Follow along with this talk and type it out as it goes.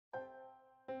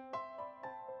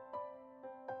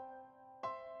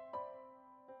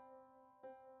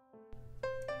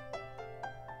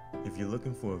If you're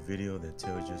looking for a video that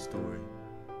tells your story,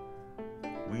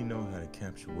 we know how to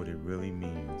capture what it really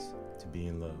means to be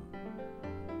in love.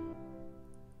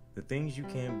 The things you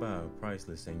can't buy are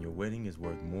priceless, and your wedding is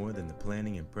worth more than the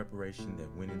planning and preparation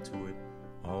that went into it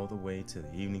all the way to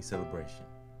the evening celebration.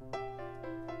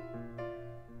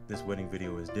 This wedding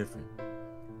video is different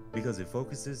because it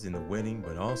focuses in the wedding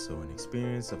but also an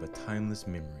experience of a timeless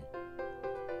memory.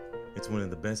 It's one of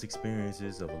the best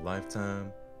experiences of a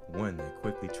lifetime, one that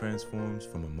quickly transforms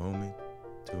from a moment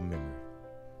to a memory.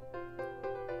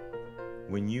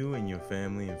 When you and your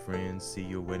family and friends see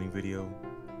your wedding video,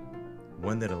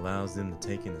 one that allows them to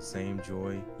take in the same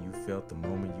joy you felt the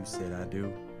moment you said "I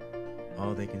do,"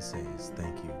 all they can say is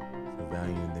thank you for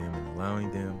valuing them and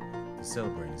allowing them to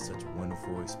celebrate in such a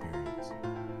wonderful experience.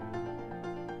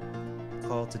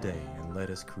 Call today and let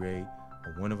us create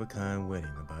a one-of-a-kind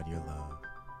wedding about your love.